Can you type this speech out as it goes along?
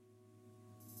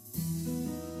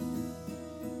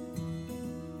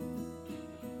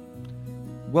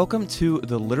Welcome to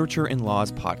the Literature and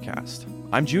Laws podcast.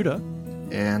 I'm Judah.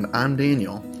 And I'm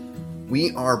Daniel.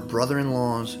 We are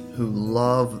brother-in-laws who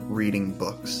love reading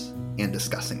books and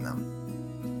discussing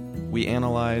them. We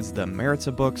analyze the merits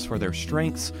of books for their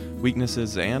strengths,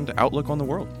 weaknesses, and outlook on the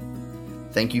world.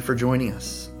 Thank you for joining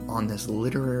us on this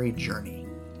literary journey.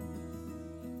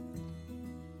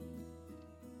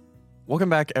 Welcome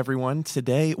back, everyone.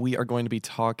 Today, we are going to be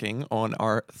talking on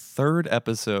our third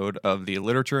episode of the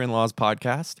Literature and Laws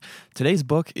podcast. Today's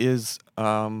book is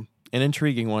an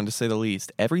intriguing one, to say the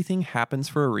least. Everything Happens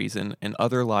for a Reason and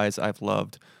Other Lies I've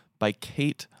Loved by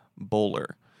Kate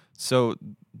Bowler. So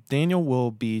Daniel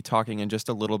will be talking in just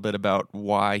a little bit about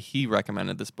why he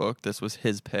recommended this book. This was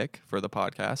his pick for the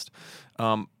podcast.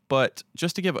 But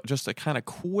just to give just a kind of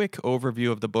quick overview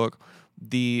of the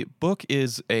book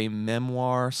is a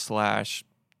memoir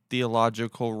 /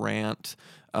 theological rant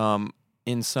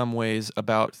in some ways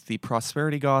about the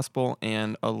prosperity gospel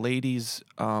and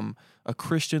a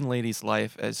Christian lady's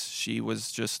life as she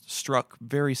was just struck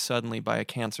very suddenly by a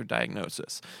cancer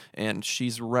diagnosis. And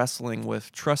she's wrestling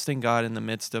with trusting God in the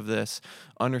midst of this,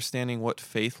 understanding what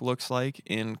faith looks like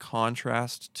in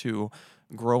contrast to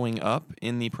growing up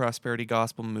in the prosperity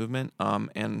gospel movement.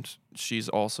 And she's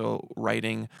also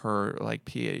writing her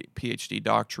PhD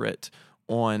doctorate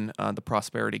on the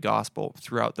prosperity gospel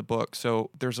throughout the book.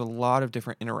 So there's a lot of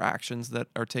different interactions that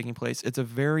are taking place. It's a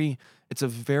very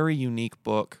unique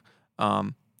book.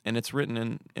 And it's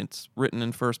written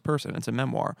in first person. It's a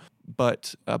memoir.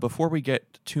 But before we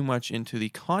get too much into the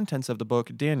contents of the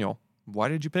book, Daniel, why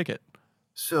did you pick it?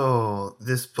 So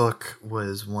this book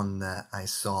was one that I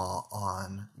saw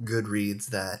on Goodreads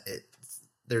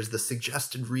there's the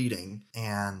suggested reading,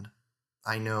 and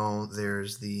I know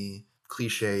there's the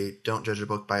cliche, don't judge a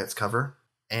book by its cover,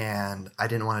 and I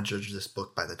didn't want to judge this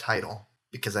book by the title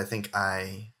because I think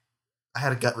I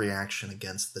had a gut reaction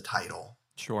against the title.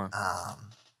 Sure.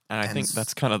 And I think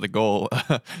that's kind of the goal.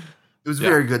 It was a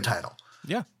very good title.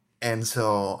 Yeah. And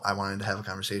so I wanted to have a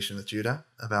conversation with Judah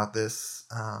about this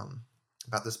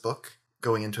book.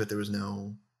 Going into it, there was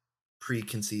no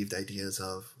preconceived ideas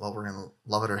of, well, we're going to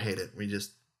love it or hate it.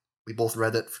 We both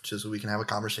read it just so we can have a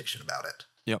conversation about it.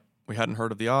 Yep. We hadn't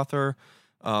heard of the author,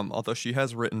 although she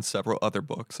has written several other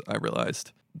books, I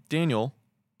realized. Daniel,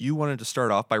 you wanted to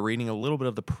start off by reading a little bit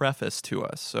of the preface to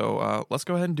us. So let's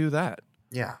go ahead and do that.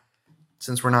 Yeah.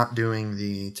 Since we're not doing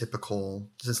the typical,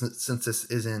 since this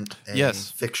isn't a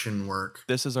fiction work.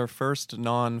 This is our first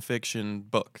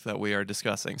nonfiction book that we are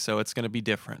discussing, so it's going to be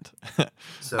different.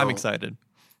 So, I'm excited.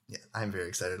 Yeah, I'm very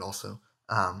excited also.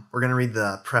 We're going to read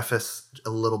the preface,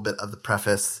 a little bit of the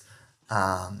preface,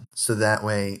 so that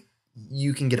way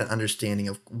you can get an understanding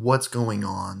of what's going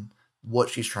on, what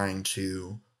she's trying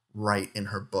to write in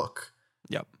her book.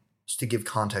 Yep. Just to give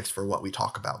context for what we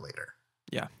talk about later.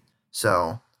 Yeah.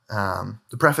 So,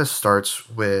 the preface starts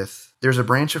with, there's a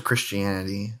branch of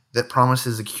Christianity that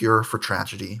promises a cure for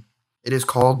tragedy. It is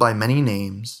called by many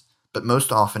names, but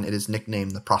most often it is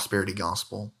nicknamed the prosperity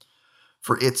gospel,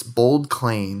 for its bold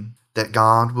claim that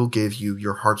God will give you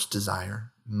your heart's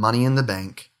desire, money in the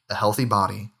bank, a healthy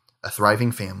body, a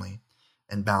thriving family,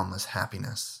 and boundless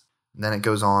happiness. And then it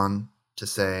goes on to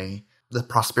say, the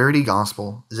prosperity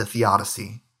gospel is a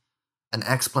theodicy, an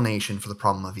explanation for the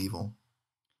problem of evil.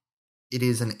 It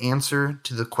is an answer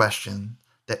to the question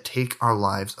that take our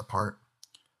lives apart.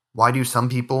 Why do some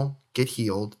people get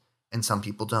healed and some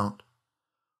people don't?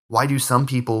 Why do some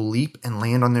people leap and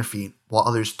land on their feet while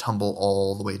others tumble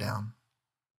all the way down?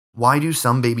 Why do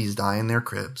some babies die in their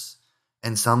cribs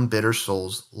and some bitter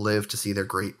souls live to see their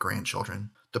great-grandchildren?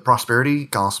 The prosperity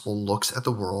gospel looks at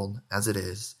the world as it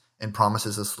is and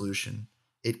promises a solution.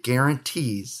 It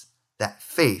guarantees that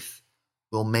faith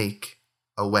will make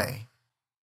a way.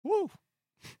 Woo!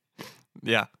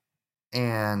 Yeah.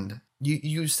 And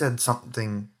you said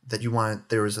something that you wanted,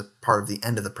 there was a part of the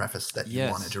end of the preface that you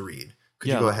wanted to read.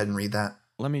 Could you go ahead and read that?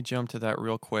 Let me jump to that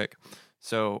real quick.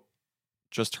 So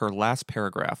just her last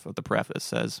paragraph of the preface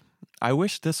says, I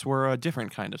wish this were a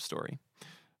different kind of story.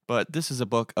 But this is a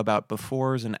book about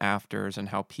befores and afters and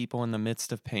how people in the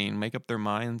midst of pain make up their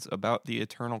minds about the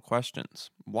eternal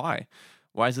questions. Why?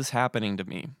 Why is this happening to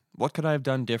me? What could I have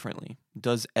done differently?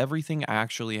 Does everything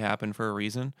actually happen for a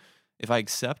reason? If I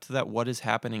accept that what is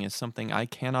happening is something I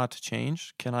cannot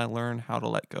change, can I learn how to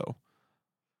let go?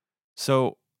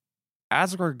 So,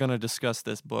 as we're going to discuss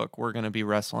this book, we're going to be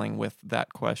wrestling with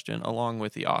that question along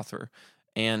with the author.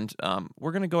 And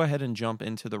we're going to go ahead and jump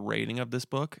into the rating of this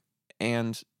book.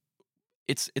 And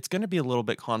it's going to be a little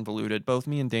bit convoluted. Both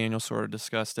me and Daniel sort of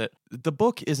discussed it. The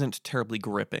book isn't terribly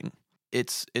gripping.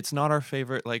 It's not our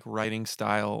favorite writing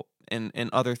style, and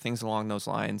other things along those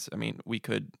lines. I mean, we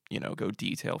could, go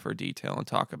detail for detail and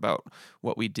talk about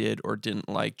what we did or didn't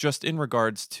like, just in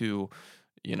regards to,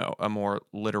 a more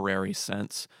literary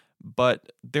sense.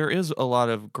 But there is a lot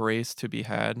of grace to be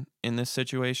had in this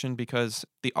situation because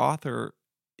the author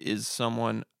is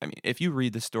someone. I mean, if you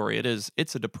read the story,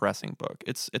 it's a depressing book.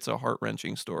 It's a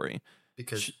heart-wrenching story.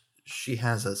 Because she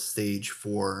has a stage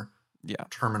 4 Yeah.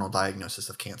 terminal diagnosis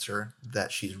of cancer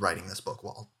that she's writing this book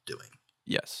while doing.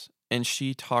 Yes. And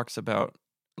she talks about,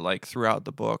 like, throughout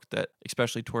the book that,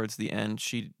 especially towards the end,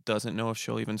 she doesn't know if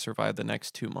she'll even survive the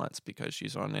next 2 months because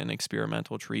she's on an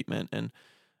experimental treatment and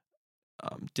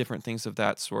different things of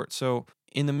that sort. So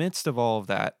in the midst of all of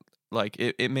that, like,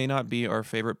 it may not be our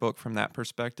favorite book from that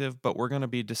perspective, but we're going to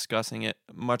be discussing it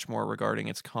much more regarding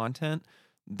its content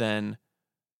than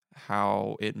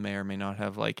how it may or may not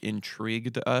have, like,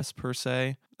 intrigued us per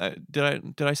se.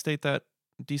 Did I state that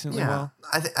decently well?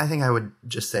 I think I would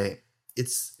just say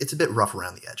it's a bit rough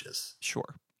around the edges.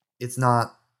 Sure. It's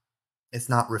not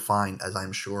refined as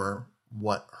I'm sure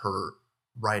what her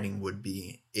writing would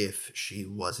be if she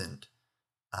wasn't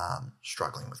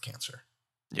struggling with cancer.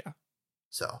 Yeah.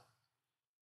 So,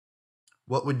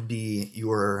 what would be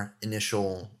your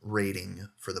initial rating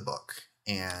for the book?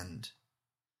 And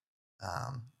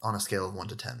on a scale of 1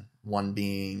 to 10, 1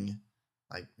 being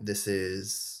like,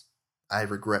 I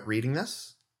regret reading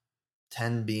this.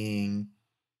 10 being,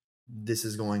 this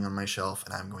is going on my shelf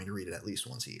and I'm going to read it at least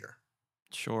once a year.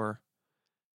 Sure.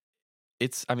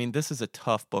 This is a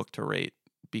tough book to rate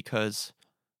because,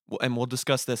 and we'll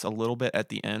discuss this a little bit at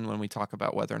the end when we talk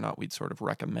about whether or not we'd sort of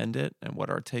recommend it and what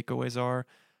our takeaways are.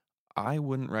 I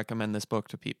wouldn't recommend this book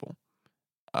to people.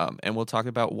 And we'll talk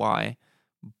about why.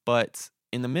 But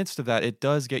in the midst of that, it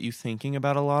does get you thinking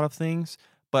about a lot of things,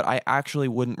 but I actually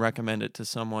wouldn't recommend it to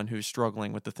someone who's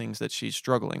struggling with the things that she's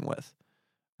struggling with,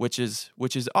 which is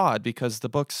odd because the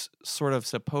book's sort of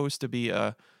supposed to be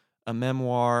a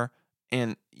memoir,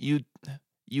 and you'd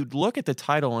look at the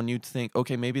title and you'd think,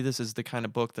 okay, maybe this is the kind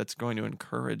of book that's going to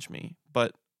encourage me,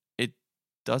 but it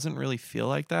doesn't really feel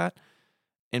like that.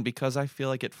 And because I feel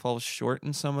like it falls short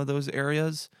in some of those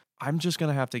areas, I'm just going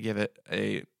to have to give it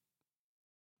a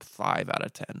 5 out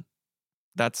of 10.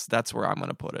 That's where I'm going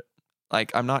to put it. Like,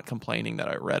 I'm not complaining that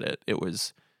I read it. It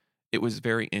was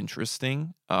very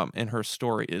interesting, and her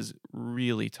story is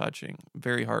really touching,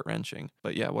 very heart-wrenching.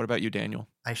 But yeah, what about you, Daniel?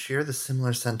 I share the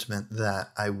similar sentiment that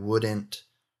I wouldn't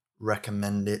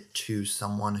recommend it to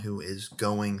someone who is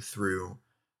going through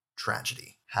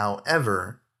tragedy.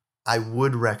 However, I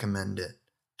would recommend it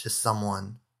to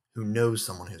someone who knows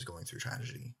someone who's going through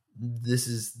tragedy.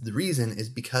 The reason is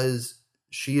because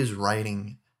she is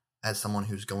writing as someone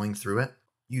who's going through it.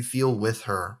 You feel with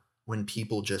her when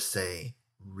people just say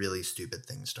really stupid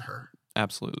things to her.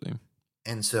 Absolutely.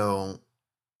 And so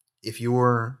if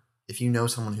you know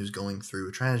someone who's going through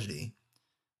a tragedy,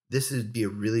 this would be a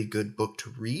really good book to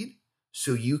read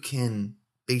so you can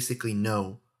basically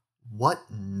know what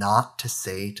not to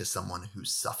say to someone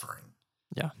who's suffering.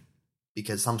 Yeah.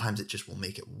 Because sometimes it just will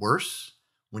make it worse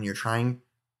when you're trying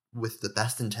with the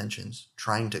best intentions,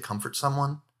 trying to comfort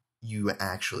someone, you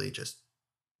actually just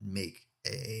make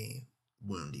a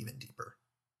wound even deeper.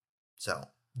 So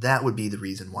that would be the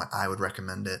reason why I would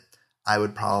recommend it. I'll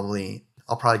probably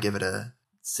give it a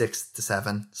 6 to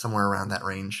 7, somewhere around that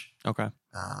range. Okay.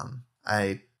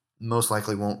 I most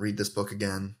likely won't read this book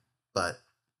again, but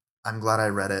I'm glad I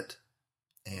read it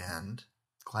and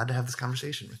glad to have this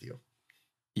conversation with you.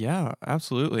 Yeah,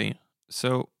 absolutely.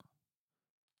 So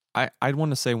I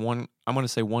want to say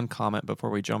one comment before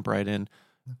we jump right in.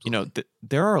 Absolutely.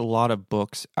 There are a lot of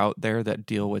books out there that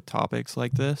deal with topics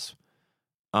like this.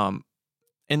 And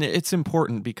it's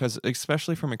important because,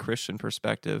 especially from a Christian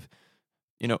perspective,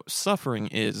 suffering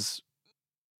it's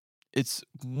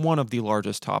one of the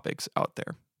largest topics out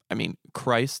there. I mean,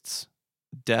 Christ's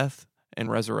death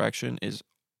and resurrection is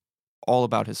all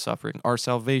about his suffering. Our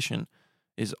salvation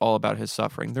is all about his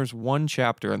suffering. There's one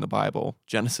chapter in the Bible,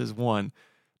 Genesis 1,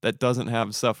 that doesn't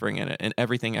have suffering in it, and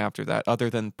everything after that, other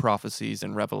than prophecies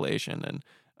and Revelation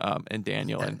and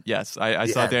Daniel. And yes, I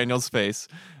saw Daniel's face.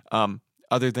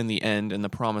 Other than the end and the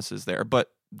promises there,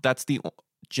 but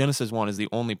Genesis 1 is the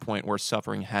only point where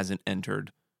suffering hasn't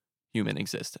entered human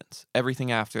existence.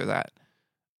 Everything after that,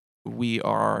 we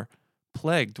are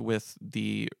plagued with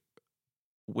the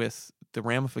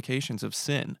ramifications of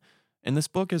sin. And this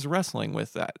book is wrestling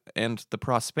with that. And the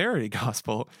prosperity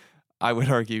gospel, I would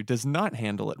argue, does not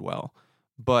handle it well.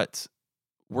 But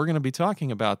we're going to be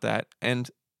talking about that. And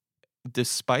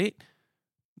despite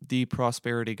the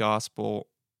prosperity gospel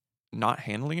not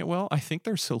handling it well, I think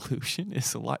their solution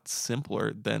is a lot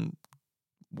simpler than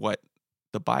what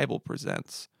the Bible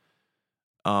presents,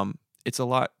 it's a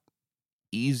lot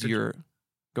easier.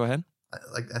 Go ahead.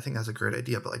 I think that's a great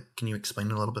idea, but can you explain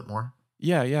it a little bit more?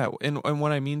 Yeah. And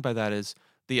what I mean by that is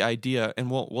the idea,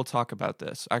 and we'll talk about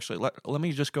this. Actually, let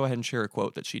me just go ahead and share a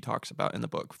quote that she talks about in the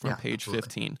book from Yeah, page absolutely.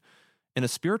 15. In a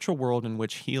spiritual world in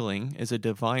which healing is a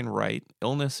divine right,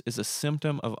 illness is a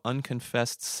symptom of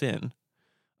unconfessed sin,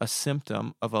 a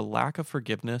symptom of a lack of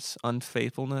forgiveness,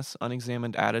 unfaithfulness,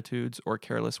 unexamined attitudes, or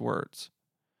careless words.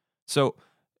 So,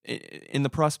 in the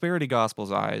prosperity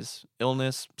gospel's eyes,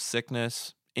 illness,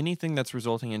 sickness, anything that's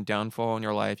resulting in downfall in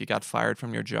your life, you got fired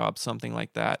from your job, something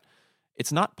like that,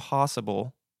 it's not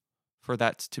possible for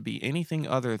that to be anything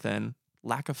other than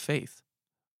lack of faith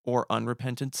or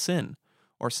unrepentant sin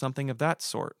or something of that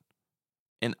sort.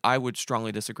 And I would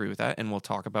strongly disagree with that, and we'll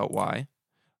talk about why.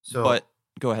 So, But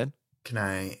go ahead. can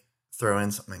I throw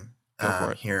in something Go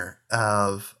for it. here?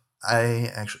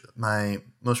 My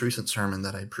most recent sermon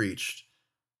that I preached,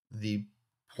 the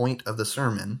point of the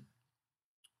sermon,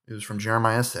 it was from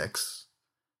Jeremiah 6,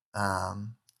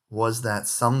 was that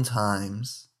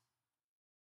sometimes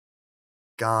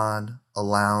God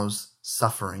allows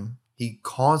suffering. He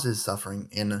causes suffering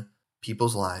in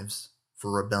people's lives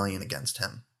for rebellion against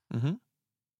him. Mm-hmm.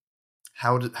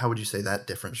 How would you say that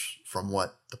differs from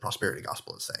what the prosperity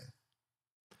gospel is saying?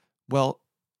 Well,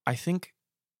 I think...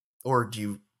 Or do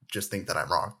you just think that I'm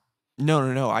wrong?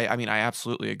 No. I mean, I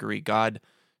absolutely agree. God,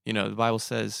 the Bible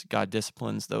says God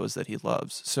disciplines those that he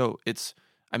loves. So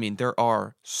there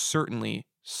are certainly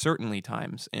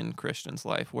times in Christians'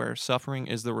 life where suffering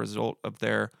is the result of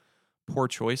their poor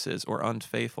choices or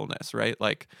unfaithfulness, right?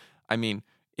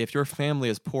 If your family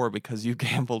is poor because you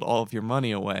gambled all of your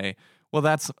money away, well,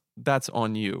 that's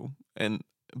on you.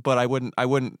 But I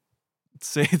wouldn't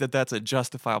say that that's a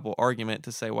justifiable argument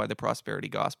to say why the prosperity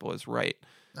gospel is right.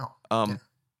 No. Yeah.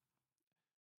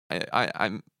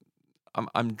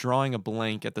 I'm drawing a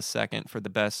blank at the second for the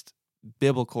best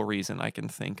biblical reason I can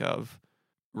think of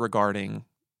regarding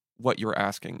what you're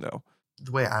asking, though.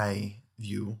 The way I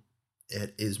view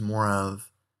it is more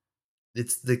of,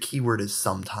 the key word is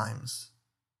sometimes.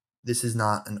 This is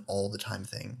not an all the time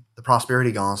thing. The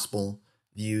prosperity gospel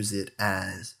views it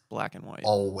as Black and white.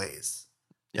 Always.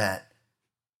 Yeah. That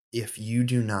if you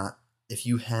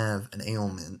have an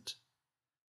ailment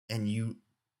and you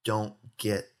don't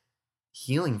get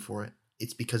healing for it,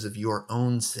 it's because of your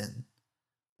own sin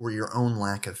or your own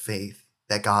lack of faith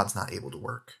that God's not able to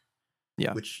work.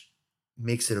 Yeah. Which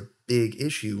makes it a big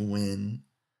issue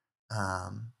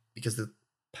because the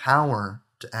power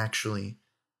to actually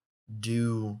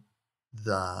do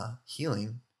the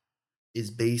healing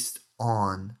is based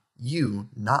on you,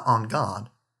 not on God,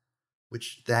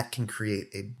 which that can create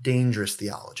a dangerous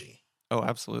theology. Oh,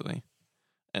 absolutely.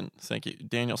 And thank you,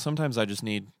 Daniel. Sometimes I just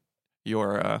need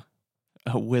your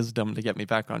wisdom to get me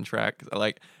back on track.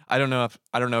 I don't know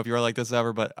if you're like this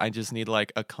ever, but I just need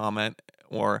a comment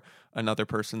or another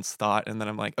person's thought, and then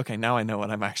I'm like, okay, now I know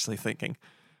what I'm actually thinking.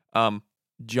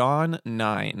 John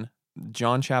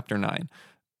chapter 9,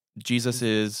 Jesus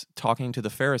is talking to the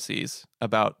Pharisees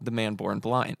about the man born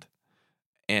blind.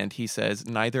 And he says,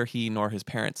 neither he nor his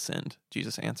parents sinned.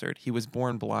 Jesus answered, he was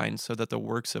born blind so that the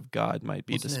works of God might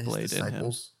be displayed in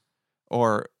him.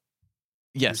 Or,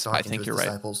 yes, I think you're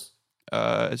right.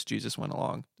 As Jesus went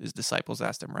along, his disciples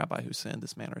asked him, Rabbi, who sinned,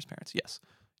 this man or his parents? Yes.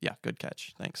 Yeah, good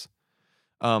catch. Thanks.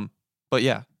 But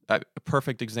yeah, a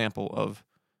perfect example of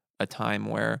a time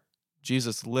where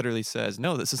Jesus literally says,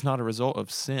 no, this is not a result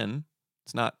of sin.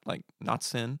 It's not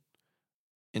sin.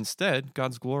 Instead,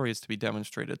 God's glory is to be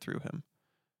demonstrated through him.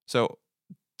 So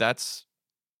that's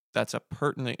a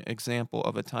pertinent example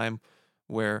of a time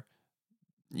where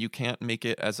you can't make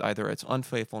it as either it's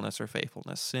unfaithfulness or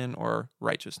faithfulness, sin or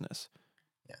righteousness.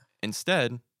 Yeah.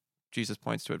 Instead, Jesus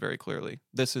points to it very clearly.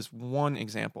 This is one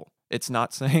example. It's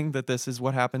not saying that this is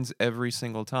what happens every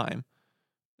single time.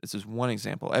 This is one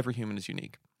example. Every human is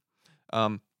unique.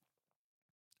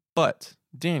 But,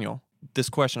 Daniel, this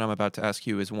question I'm about to ask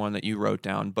you is one that you wrote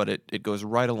down, but it goes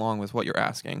right along with what you're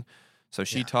asking. So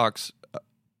she talks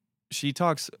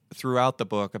throughout the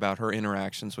book about her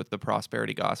interactions with the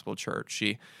Prosperity Gospel Church.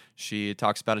 She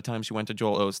talks about a time she went to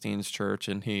Joel Osteen's church,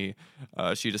 and she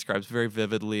describes very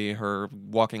vividly her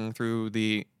walking through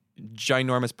the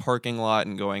ginormous parking lot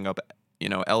and going up,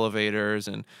 elevators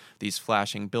and these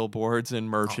flashing billboards and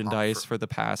merchandise for the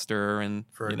pastor and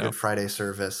for a Good Friday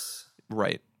service.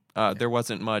 Right. There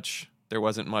wasn't much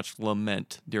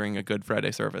lament during a Good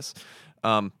Friday service.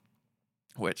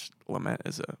 Which lament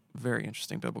is a very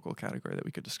interesting biblical category that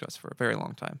we could discuss for a very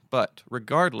long time. But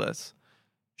regardless,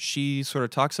 she sort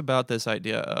of talks about this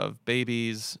idea of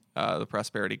babies, the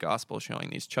prosperity gospel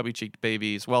showing these chubby-cheeked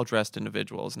babies, well-dressed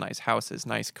individuals, nice houses,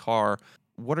 nice car.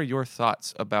 What are your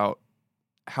thoughts about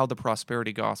how the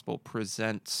prosperity gospel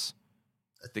presents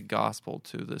the gospel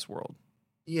to this world?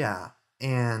 Yeah.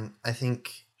 And I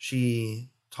think she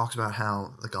talks about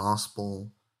how the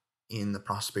gospel in the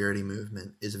prosperity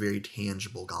movement is a very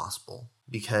tangible gospel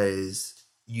because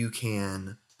you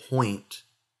can point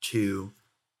to,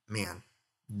 man,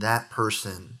 that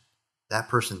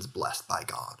person's blessed by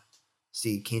God.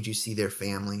 See, can't you see their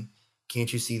family?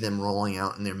 Can't you see them rolling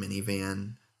out in their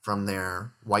minivan from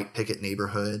their white picket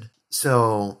neighborhood?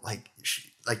 So like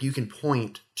you can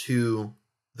point to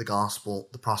the gospel,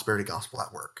 the prosperity gospel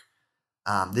at work.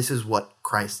 This is what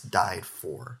Christ died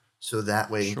for. So that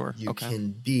way you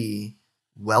can be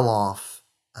well-off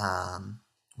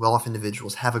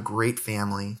individuals, have a great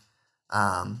family.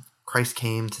 Christ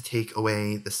came to take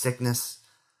away the sickness.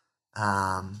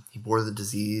 He bore the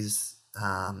disease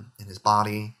in his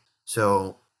body.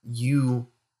 So you,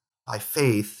 by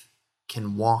faith,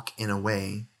 can walk in a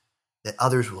way that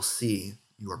others will see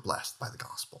you are blessed by the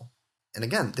gospel. And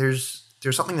again, there's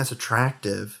something that's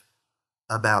attractive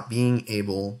about being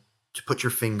able to put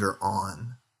your finger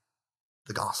on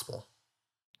the gospel.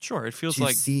 Sure, it feels to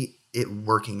like see it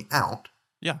working out.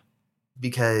 Yeah.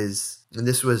 Because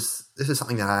this is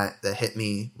something that hit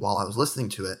me while I was listening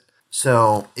to it.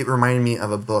 So it reminded me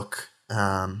of a book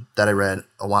that I read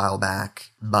a while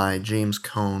back by James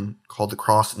Cone called The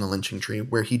Cross and the Lynching Tree,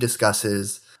 where he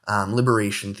discusses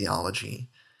liberation theology.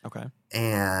 Okay.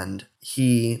 And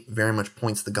he very much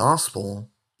points the gospel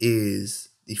is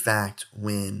the fact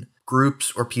when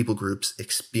groups or people groups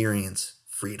experience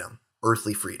freedom,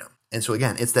 earthly freedom. And so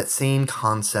again, it's that same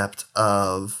concept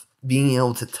of being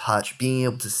able to touch, being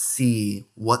able to see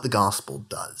what the gospel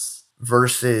does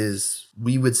versus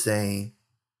we would say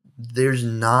there's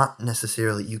not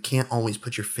necessarily, you can't always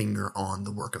put your finger on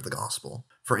the work of the gospel.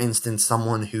 For instance,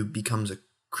 someone who becomes a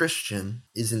Christian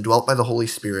is indwelt by the Holy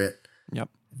Spirit. Yep.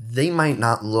 They might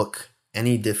not look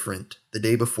any different the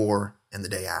day before and the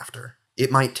day after.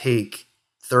 It might take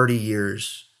 30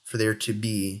 years for there to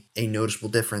be a noticeable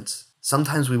difference.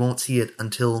 Sometimes we won't see it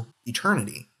until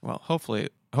eternity. Well, hopefully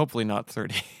not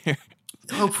 30 years.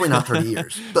 Hopefully not 30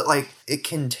 years. But it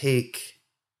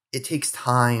takes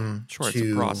time. Sure, it's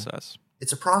a process.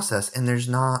 It's a process, and there's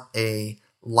not a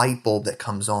light bulb that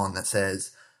comes on that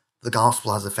says the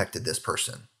gospel has affected this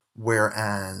person.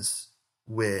 Whereas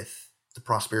with the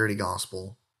prosperity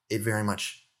gospel, it very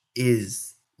much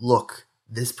is, look,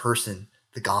 this person,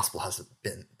 the gospel has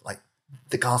been,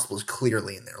 the gospel is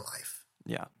clearly in their life.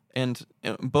 Yeah. And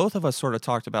both of us sort of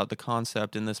talked about the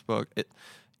concept in this book.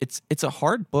 It's a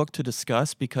hard book to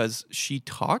discuss because she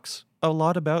talks a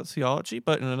lot about theology,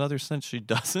 but in another sense she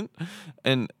doesn't.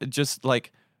 And just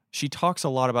she talks a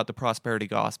lot about the prosperity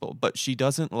gospel, but she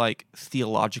doesn't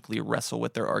theologically wrestle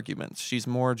with their arguments. She's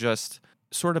more just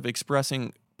sort of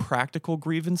expressing practical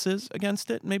grievances against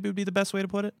it, maybe would be the best way to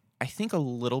put it. I think a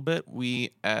little bit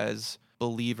we as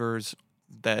believers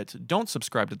that don't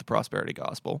subscribe to the prosperity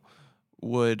gospel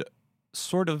would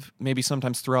sort of maybe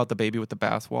sometimes throw out the baby with the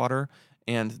bathwater,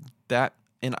 and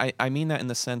I mean that in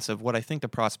the sense of what I think the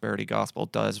prosperity gospel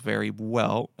does very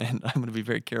well, and I'm going to be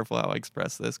very careful how I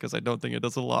express this because I don't think it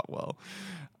does a lot well,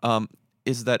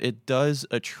 is that it does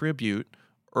attribute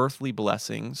earthly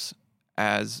blessings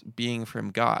as being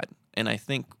from God. And I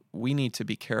think we need to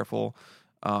be careful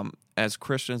as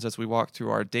Christians as we walk through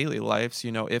our daily lives.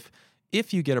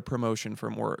 If you get a promotion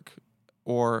from work,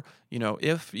 or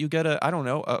if you get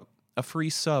a free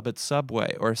sub at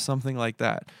Subway or something like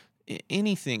that,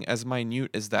 anything as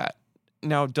minute as that.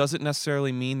 Now, does it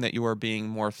necessarily mean that you are being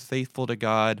more faithful to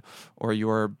God or you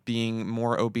are being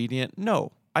more obedient?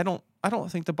 No, I don't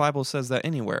think the Bible says that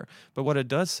anywhere. But what it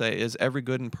does say is every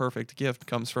good and perfect gift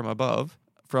comes from above.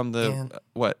 From the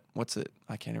what's it?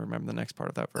 I can't even remember the next part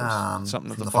of that verse.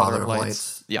 Something of the Father of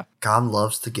lights. Yeah. God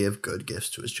loves to give good gifts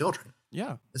to his children.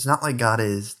 Yeah. It's not like God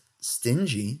is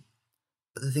stingy,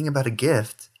 but the thing about a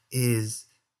gift is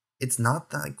it's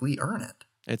not like we earn it.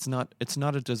 It's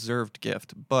not a deserved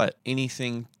gift, but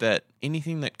anything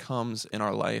that comes in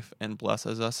our life and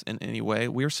blesses us in any way,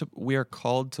 we are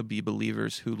called to be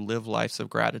believers who live lives of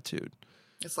gratitude.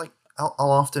 It's like I'll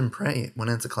often pray when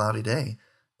it's a cloudy day.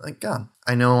 Like, God,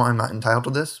 I know I'm not entitled to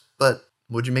this, but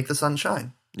would you make the sun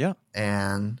shine? Yeah.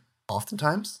 And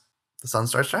oftentimes the sun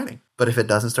starts shining. But if it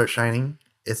doesn't start shining,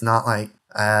 it's not like,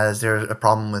 as there's a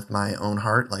problem with my own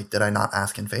heart, did I not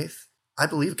ask in faith? I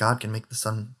believe God can make the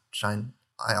sun shine.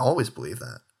 I always believe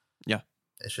that. Yeah.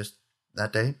 It's just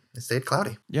that day it stayed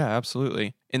cloudy. Yeah,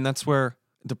 absolutely. And that's where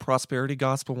the prosperity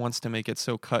gospel wants to make it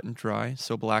so cut and dry,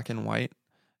 so black and white.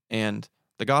 And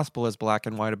the gospel is black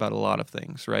and white about a lot of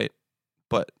things, right?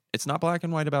 But it's not black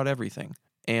and white about everything.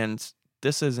 And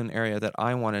this is an area that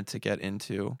I wanted to get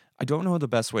into. I don't know the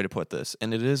best way to put this,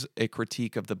 and it is a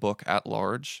critique of the book at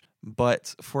large.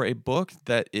 But for a book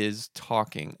that is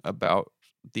talking about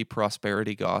the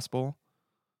prosperity gospel,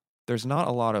 there's not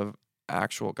a lot of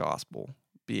actual gospel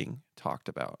being talked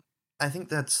about. I think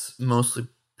that's mostly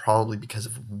probably because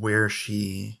of where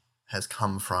she has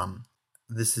come from.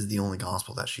 This is the only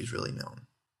gospel that she's really known.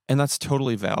 And that's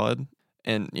totally valid.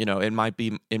 And, it might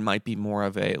be more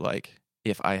of a, like,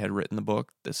 if I had written the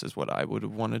book, this is what I would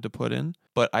have wanted to put in.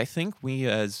 But I think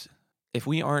if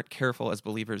we aren't careful as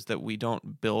believers that we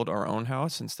don't build our own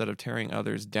house instead of tearing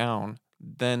others down,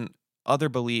 then other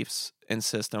beliefs and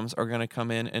systems are going to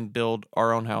come in and build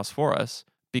our own house for us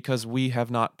because we have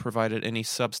not provided any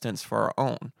substance for our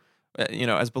own.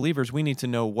 As believers, we need to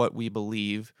know what we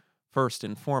believe first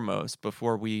and foremost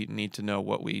before we need to know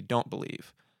what we don't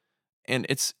believe. And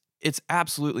it's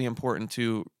absolutely important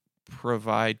to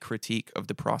provide critique of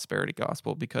the prosperity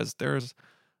gospel because there's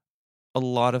a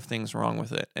lot of things wrong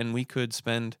with it. And we could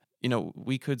spend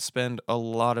a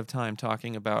lot of time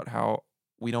talking about how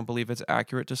we don't believe it's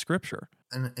accurate to Scripture.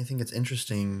 And I think it's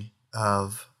interesting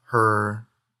of her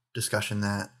discussion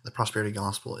that the prosperity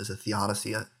gospel is a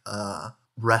theodicy,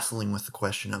 wrestling with the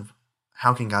question of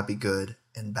how can God be good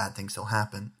and bad things still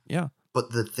happen? Yeah.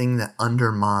 But the thing that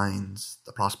undermines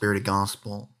the prosperity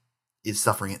gospel is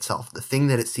suffering itself. The thing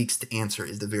that it seeks to answer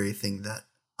is the very thing that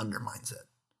undermines it.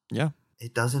 Yeah.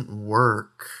 It doesn't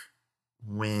work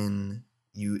when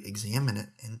you examine it,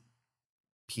 and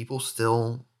people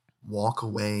still walk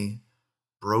away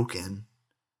broken,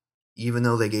 even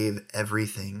though they gave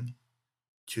everything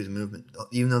to the movement,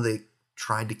 even though they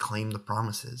tried to claim the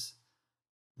promises,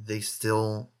 they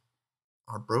still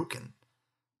are broken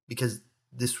because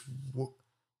this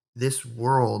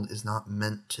world is not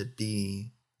meant to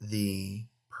be the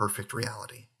perfect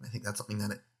reality. I think that's something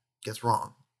that it gets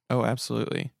wrong. Oh,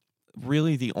 absolutely.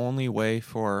 Really, the only way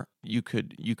for you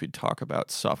could talk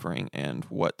about suffering and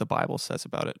what the Bible says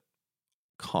about it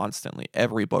constantly.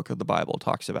 Every book of the Bible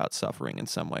talks about suffering in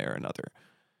some way or another.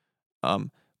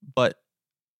 But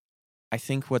I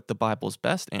think what the Bible's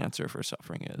best answer for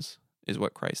suffering is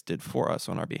what Christ did for us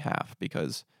on our behalf,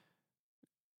 because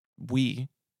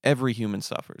every human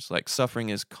suffers. Like, suffering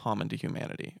is common to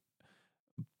humanity.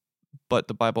 But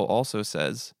the Bible also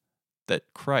says that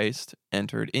Christ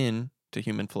entered into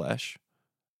human flesh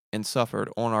and suffered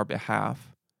on our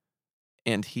behalf,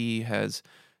 and he has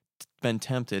been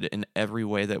tempted in every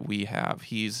way that we have.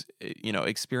 He's,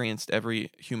 experienced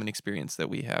every human experience that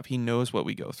we have. He knows what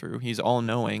we go through. He's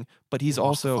all-knowing, but he's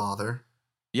also... father.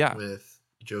 Yeah. With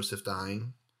Joseph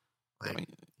dying.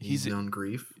 He's known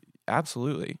grief.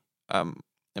 Absolutely.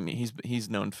 He's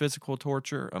known physical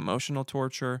torture, emotional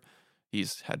torture.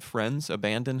 He's had friends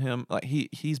abandon him. Like,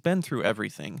 he's been through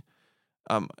everything.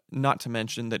 Not to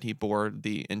mention that he bore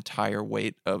the entire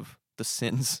weight of the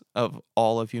sins of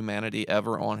all of humanity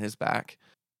ever on his back.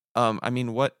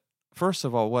 First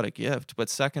of all, what a gift. But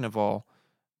second of all,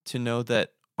 to know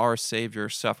that our Savior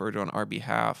suffered on our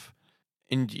behalf.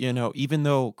 And, even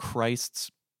though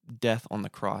Christ's death on the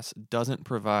cross doesn't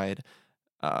provide,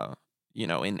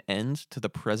 an end to the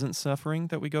present suffering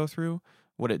that we go through,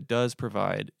 what it does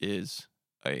provide is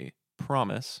a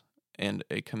promise and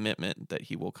a commitment that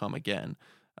he will come again,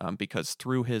 because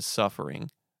through his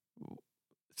suffering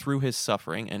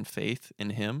and faith in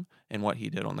him and what he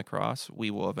did on the cross, we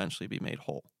will eventually be made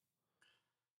whole.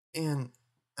 And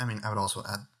I would also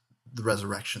add the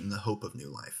resurrection, the hope of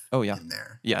new life. Oh yeah, in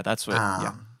there. Yeah, that's what.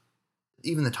 Yeah.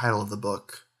 Even the title of the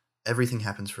book, "Everything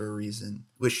Happens for a Reason,"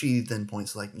 which she then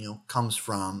points comes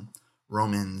from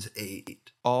Romans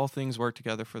 8. All things work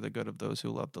together for the good of those who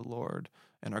love the Lord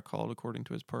and are called according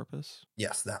to his purpose.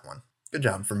 Yes, that one. Good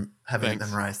job for having it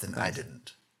memorized, and Thanks. I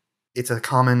didn't. It's a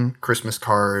common Christmas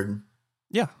card.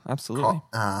 Yeah, absolutely.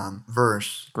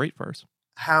 Verse. Great verse.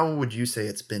 How would you say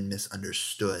it's been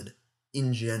misunderstood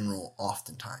in general,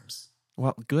 oftentimes?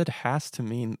 Well, good has to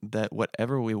mean that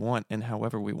whatever we want and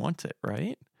however we want it,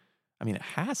 right? It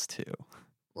has to.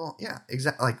 Well, yeah,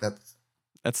 exactly. Like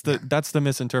that's the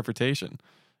misinterpretation.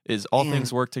 Is all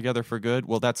things work together for good?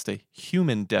 Well, that's the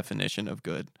human definition of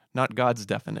good, not God's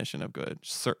definition of good.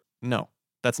 No,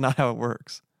 that's not how it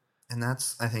works. And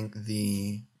that's, I think,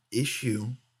 the issue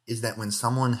is that when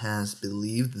someone has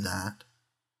believed that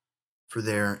for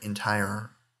their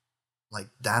entire,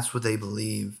 that's what they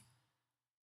believe,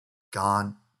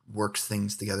 God works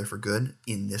things together for good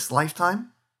in this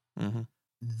lifetime, mm-hmm.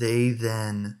 They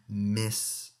then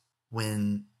miss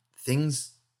when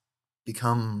things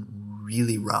become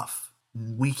really rough.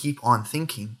 We keep on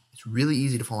thinking. It's really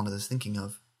easy to fall into this thinking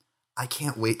of, I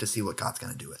can't wait to see what God's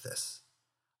going to do with this.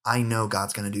 I know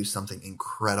God's going to do something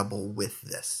incredible with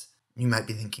this. You might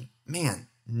be thinking, man,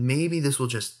 maybe this will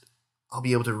I'll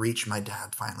be able to reach my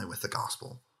dad finally with the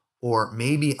gospel. Or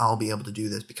maybe I'll be able to do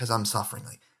this because I'm suffering.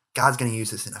 Like, God's going to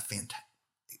use this in a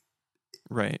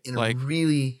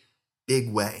really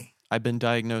big way. I've been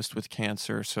diagnosed with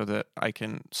cancer so that I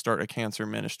can start a cancer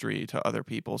ministry to other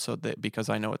people because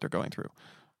I know what they're going through.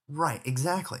 Right,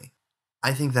 exactly.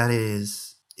 I think that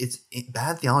it's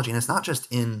bad theology, and it's not just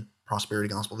in prosperity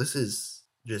gospel. This is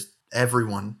just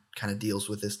everyone kind of deals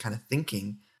with this kind of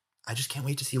thinking. I just can't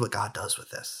wait to see what God does with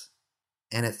this.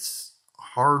 And it's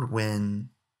hard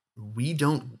when we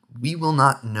will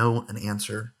not know an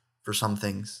answer for some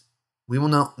things. We will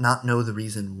not know the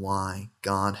reason why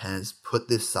God has put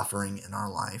this suffering in our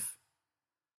life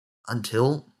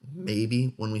until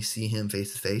maybe when we see him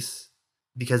face to face.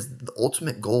 Because the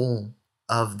ultimate goal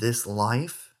of this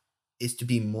life is to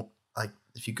be more, like,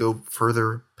 if you go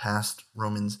further past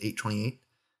Romans 8:28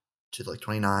 to like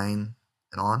 29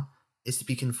 and on, is to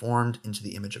be conformed into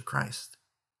the image of Christ.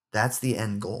 That's the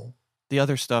end goal. The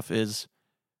other stuff is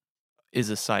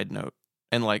a side note.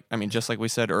 And just like we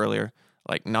said earlier,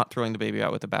 like not throwing the baby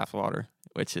out with the bathwater,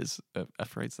 which is a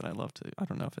phrase that I love to. I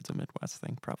don't know if it's a Midwest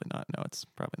thing. Probably not. No, it's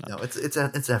probably not. No,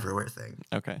 it's everywhere thing.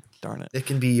 Okay, darn it. It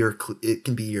can be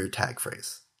your tag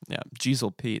phrase. Yeah,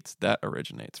 Jeezel Pete's, that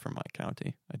originates from my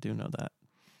county. I do know that.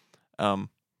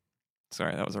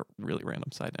 Sorry, that was a really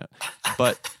random side note.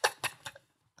 But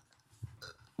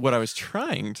what I was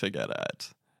trying to get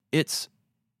at,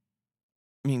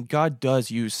 God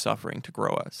does use suffering to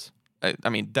grow us.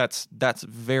 That's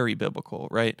very biblical,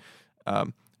 right?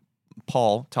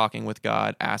 Paul talking with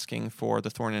God, asking for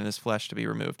the thorn in his flesh to be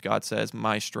removed. God says,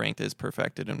 "My strength is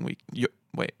perfected in weakness."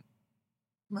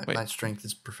 My strength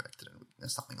is perfected in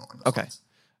weakness. Something along those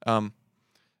lines.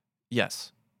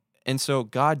 Yes, and so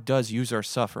God does use our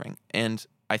suffering, and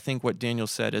I think what Daniel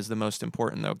said is the most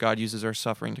important, though. God uses our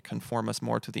suffering to conform us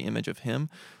more to the image of Him.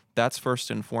 That's first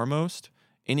and foremost.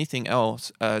 Anything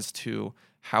else as to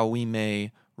how we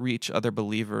may reach other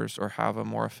believers or have a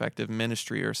more effective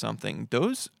ministry or something,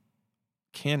 those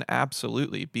can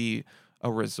absolutely be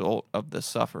a result of the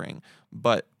suffering,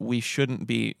 but we shouldn't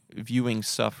be viewing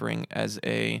suffering as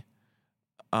I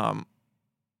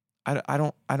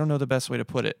don't know the best way to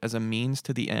put it, as a means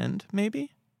to the end,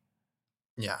 maybe?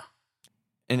 Yeah.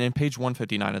 And in page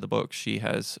 159 of the book, she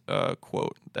has a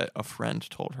quote that a friend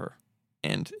told her,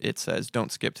 and it says,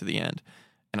 "Don't skip to the end."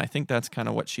 And I think that's kind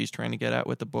of what she's trying to get at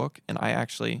with the book. And I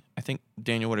think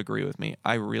Daniel would agree with me.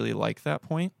 I really like that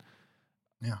point.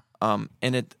 Yeah.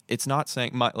 And it's not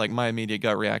saying my immediate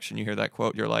gut reaction. You hear that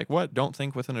quote, you're like, what? Don't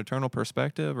think with an eternal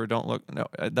perspective, or don't look. No,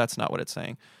 that's not what it's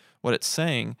saying. What it's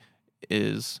saying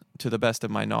is, to the best of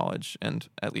my knowledge, and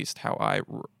at least how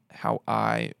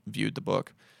I viewed the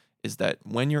book, is that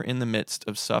when you're in the midst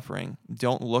of suffering,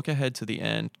 don't look ahead to the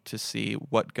end to see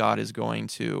what God is going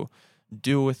to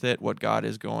do with it, what God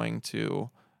is going to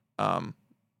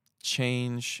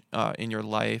change in your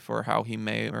life, or how He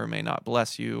may or may not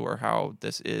bless you, or how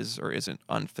this is or isn't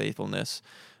unfaithfulness.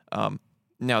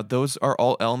 Now, those are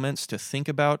all elements to think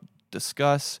about,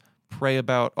 discuss, pray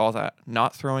about, all that,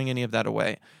 not throwing any of that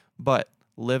away. But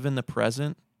live in the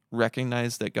present,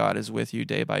 recognize that God is with you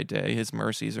day by day. His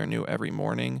mercies are new every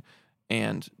morning,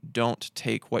 and don't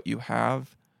take what you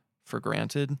have for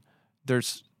granted.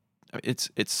 It's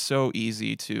so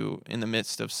easy to, in the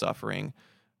midst of suffering,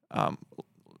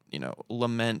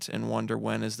 lament and wonder,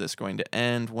 when is this going to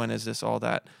end? When is this all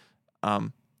that?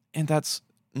 And that's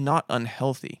not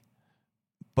unhealthy.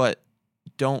 But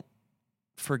don't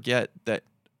forget that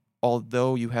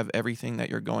although you have everything that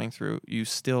you're going through, you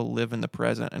still live in the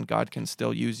present, and God can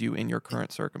still use you in your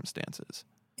current circumstances.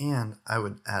 And I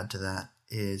would add to that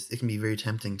is, it can be very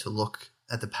tempting to look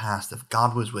at the past. If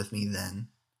God was with me then,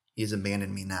 He has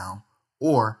abandoned me now.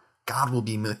 Or God will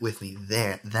be with me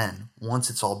then,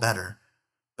 once it's all better.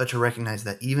 But to recognize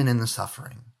that even in the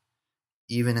suffering,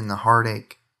 even in the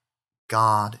heartache,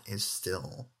 God is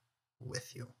still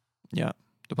with you. Yeah.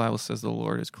 The Bible says the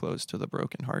Lord is close to the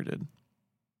brokenhearted.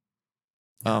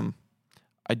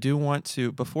 I do want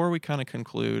to, before we kind of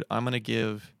conclude, I'm going to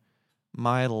give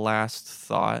my last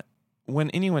thought. When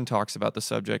anyone talks about the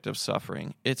subject of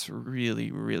suffering, it's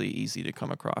really, really easy to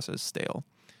come across as stale,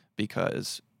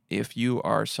 because if you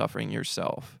are suffering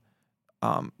yourself,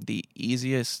 the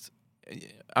easiest,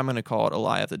 I'm going to call it a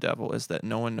lie of the devil, is that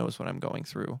no one knows what I'm going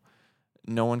through.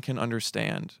 No one can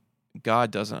understand.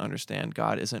 God doesn't understand.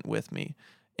 God isn't with me.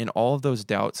 And all of those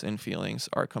doubts and feelings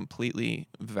are completely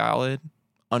valid,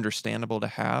 understandable to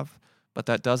have, but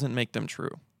that doesn't make them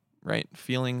true, right?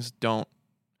 Feelings don't,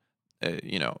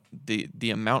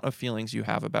 the amount of feelings you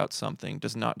have about something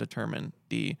does not determine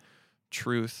the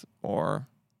truth or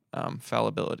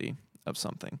fallibility of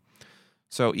something.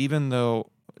 So even though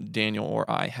Daniel or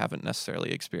I haven't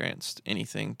necessarily experienced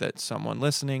anything that someone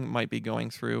listening might be going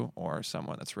through, or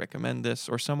someone that's recommend this,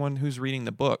 or someone who's reading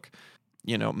the book,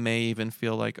 may even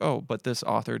feel like, oh, but this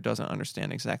author doesn't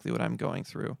understand exactly what I'm going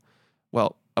through.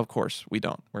 Well, of course we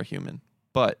don't. We're human.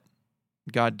 But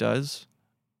God does,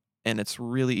 and it's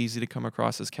really easy to come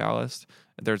across as calloused.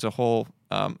 There's a whole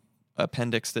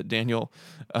appendix that Daniel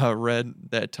read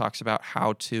that talks about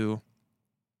how to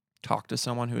talk to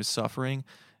someone who is suffering,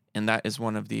 and that is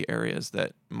one of the areas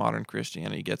that modern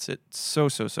Christianity gets it so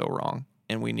wrong,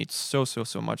 and we need so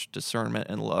much discernment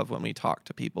and love when we talk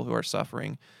to people who are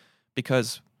suffering,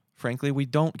 because frankly we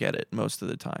don't get it most of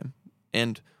the time,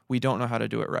 and we don't know how to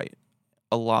do it right.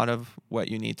 A lot of what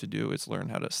you need to do is learn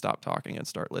how to stop talking and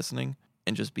start listening,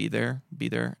 and just be there,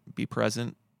 be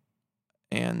present,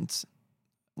 and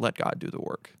let God do the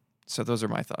work. So those are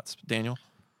my thoughts. Daniel?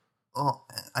 Well,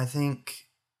 I think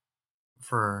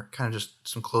for kind of just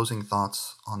some closing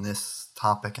thoughts on this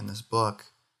topic in this book,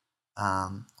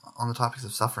 on the topics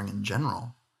of suffering in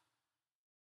general,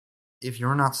 if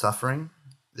you're not suffering,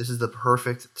 this is the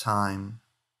perfect time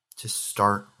to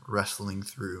start wrestling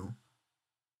through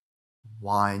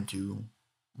why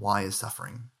is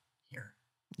suffering here?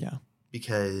 Yeah.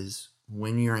 Because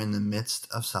when you're in the midst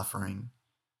of suffering,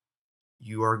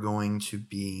 you are going to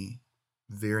be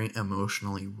very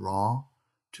emotionally raw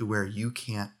to where you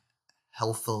can't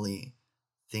healthily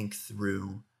think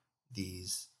through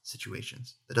these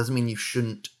situations. That doesn't mean you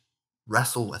shouldn't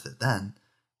wrestle with it then.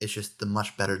 It's just the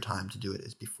much better time to do it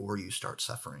is before you start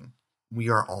suffering. We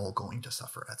are all going to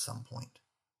suffer at some point.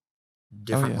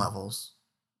 Different levels.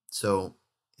 So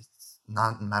it's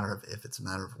not a matter of if, it's a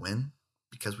matter of when,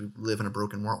 because we live in a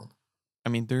broken world. I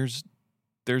mean, there's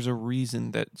a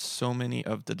reason that so many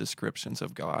of the descriptions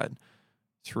of God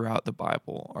throughout the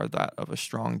Bible are that of a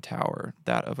strong tower,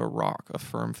 that of a rock, a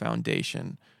firm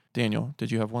foundation. Daniel,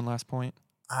 did you have one last point?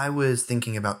 I was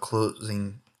thinking about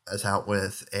closing us out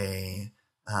with a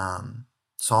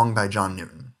song by John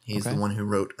Newton. He's the one who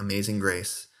wrote Amazing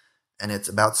Grace, and it's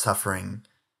about suffering.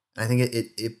 And I think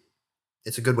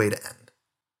it's a good way to end.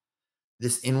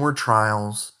 This inward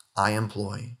trials I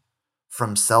employ,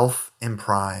 from self and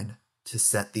pride to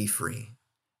set thee free,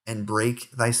 and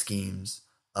break thy schemes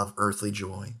of earthly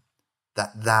joy,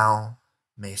 that thou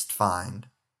mayst find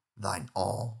thine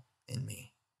all in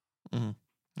me.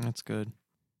 That's good.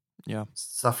 Yeah.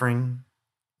 Suffering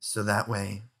so that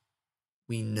way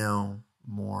we know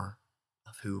more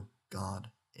of who God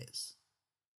is.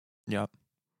 Yep.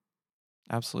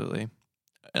 Absolutely.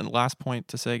 And last point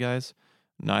to say, guys,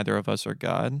 neither of us are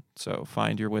God, so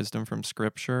find your wisdom from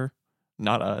Scripture,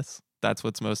 not us. That's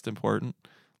what's most important.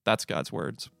 That's God's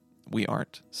words. We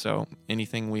aren't. So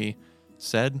anything we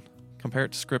said, compare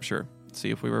it to Scripture. See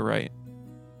if we were right.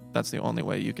 That's the only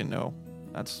way you can know.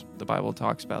 The Bible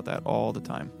talks about that all the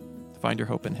time. Find your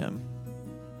hope in Him.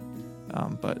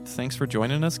 But thanks for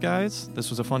joining us, guys. This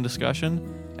was a fun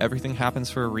discussion. Everything Happens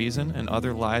for a Reason and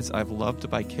Other Lies I've Loved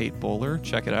by Kate Bowler.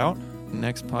 Check it out.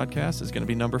 Next podcast is going to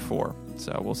be number 4.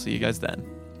 So we'll see you guys then.